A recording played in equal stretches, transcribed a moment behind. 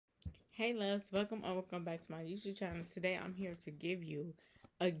Hey loves, welcome or welcome back to my YouTube channel. Today I'm here to give you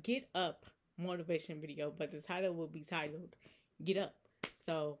a get up motivation video, but the title will be titled Get Up.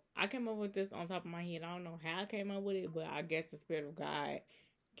 So I came up with this on top of my head. I don't know how I came up with it, but I guess the Spirit of God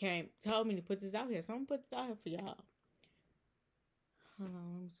told me to put this out here. So I'm gonna put this out here for y'all. Hold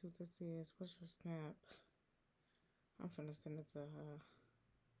on, let me see what this is. What's your snap? I'm finna send it to her.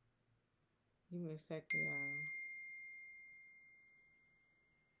 Give me a second, y'all.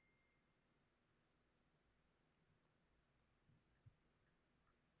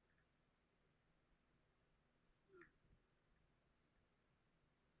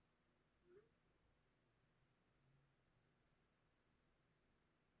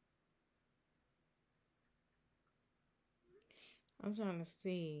 I'm trying to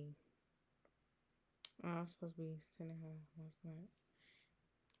see. Oh, I'm supposed to be sending her my snap.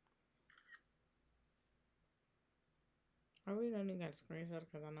 I really don't even got a screenshot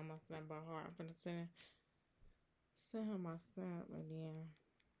because I know my snap by heart. I'm gonna send her my snap, and then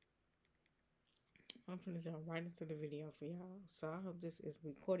I'm finna jump right into the video for y'all. So I hope this is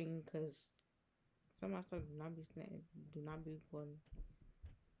recording because some of my stuff do not be recording.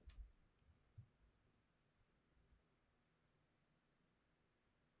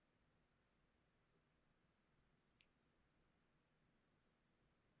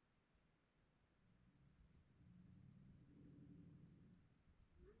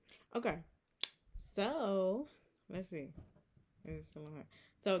 Okay, so let's see.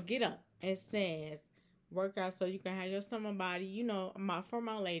 So get up. It says work out so you can have your summer body. You know, for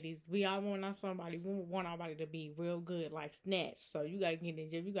my ladies, we all want our summer body. We want our body to be real good, like snatch. So you gotta get in the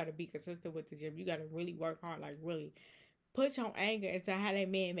gym. You gotta be consistent with the gym. You gotta really work hard, like really put your anger into how that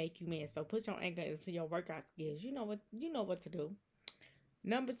man make you man. So put your anger into your workout skills. You know what to do.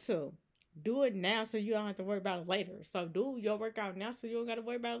 Number two, do it now so you don't have to worry about it later. So do your workout now so you don't got to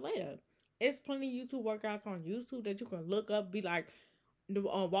worry about it later. It's plenty of YouTube workouts on YouTube that you can look up. Be like the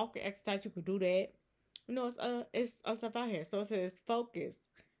walking exercise. You can do that. You know, it's stuff out here. So it says focus.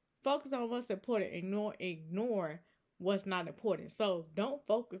 Focus on what's important. Ignore what's not important. So don't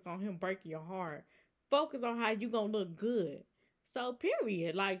focus on him breaking your heart. Focus on how you gonna look good. So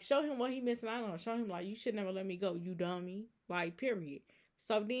period. Like show him what he missing out on. Show him like you should never let me go, you dummy. Like period.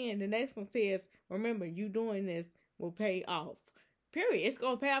 So then the next one says, remember, you doing this will pay off. Period. It's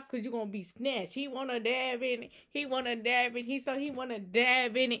gonna pay off because you're gonna be snatched. He wanna dab in it. He wanna dab in it. He wanna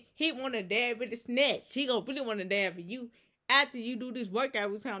dab in it. He wanna dab in the snatch. He gonna really wanna dab in you after you do this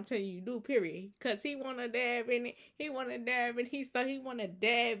workout which I'm telling you do, period. Cause he wanna dab in it. He wanna dab in it. He wanna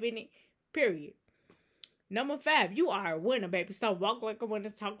dab in it. Period. Number 5, you are a winner, baby. So walk like a winner,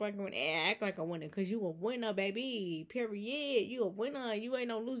 talk like a winner, and act like a winner. Because you a winner, baby. Period. You a winner. You ain't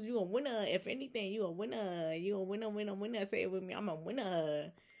no loser. You a winner. If anything, you a winner. You a winner, winner, winner. Say it with me. I'm a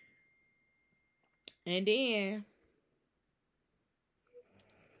winner. And then,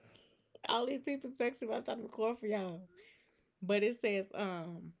 all these people texting me. I'm trying to record for y'all. But it says,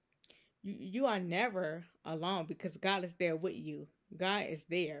 you are never alone because God is there with you. God is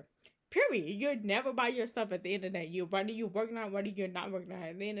there. Period. You're never by yourself at the end of the day. Whether you're working out, whether you're not working out.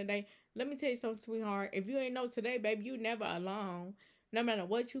 At the end of the day, let me tell you something, sweetheart. If you ain't know today, baby, you never alone. No matter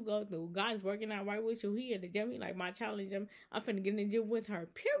what you go through, God's working out right with you. He in the gym. He like my challenge gym. I'm finna get in the gym with her.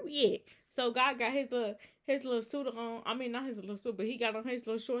 Period. So God got his little suit on. I mean, not his little suit, but he got on his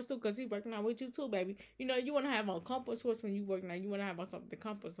little short suit because he working out with you too, baby. You know, you want to have on comfort shorts when you working out. You want to have on something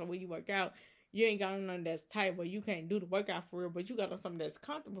comfort so when you work out, you ain't got on nothing that's tight where you can't do the workout for real, but you got on something that's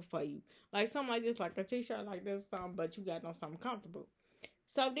comfortable for you. Like something like this, like a t-shirt like this, but you got on something comfortable.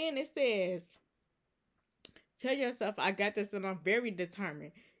 So then it says, tell yourself, I got this and I'm very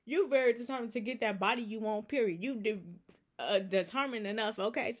determined. You very determined to get that body you want, period. You determined enough,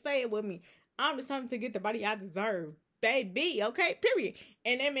 okay? Say it with me. I'm determined to get the body I deserve. Baby, okay, period.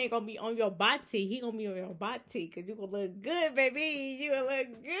 And that man gonna be on your body. He gonna be on your body because you gonna look good, baby. You gonna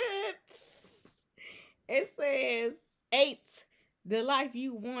look good. It says 8. The life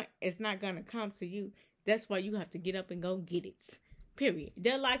you want is not gonna come to you. That's why you have to get up and go get it. Period.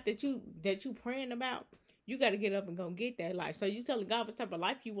 That life that you praying about, you gotta get up and go get that life. So you telling God what type of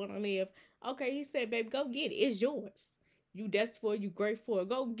life you wanna live. Okay, he said, baby, go get it. It's yours. You desperate for it, you grateful for it.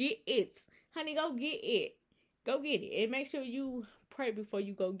 Go get it. Honey, go get it. Go get it. And make sure you pray before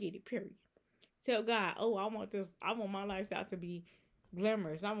you go get it. Period. Tell God, oh, I want this. I want my lifestyle to be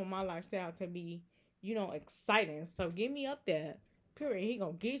glamorous. I want my lifestyle to be, exciting. So get me up there. Period. He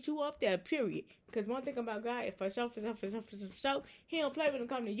gonna get you up there. Period. Because one thing about God, if for sure, he don't play when it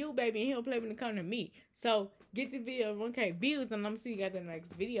come to you, baby, and he don't play when it come to me. So get the video 1K views, and I'm see you guys in the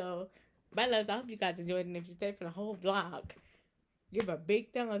next video. Bye, loves. I hope you guys enjoyed it. And if you stay for the whole vlog, Give a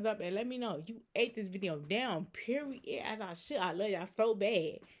big thumbs up and let me know you ate this video down. Period. As I should. I love y'all so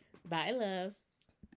bad. Bye, loves.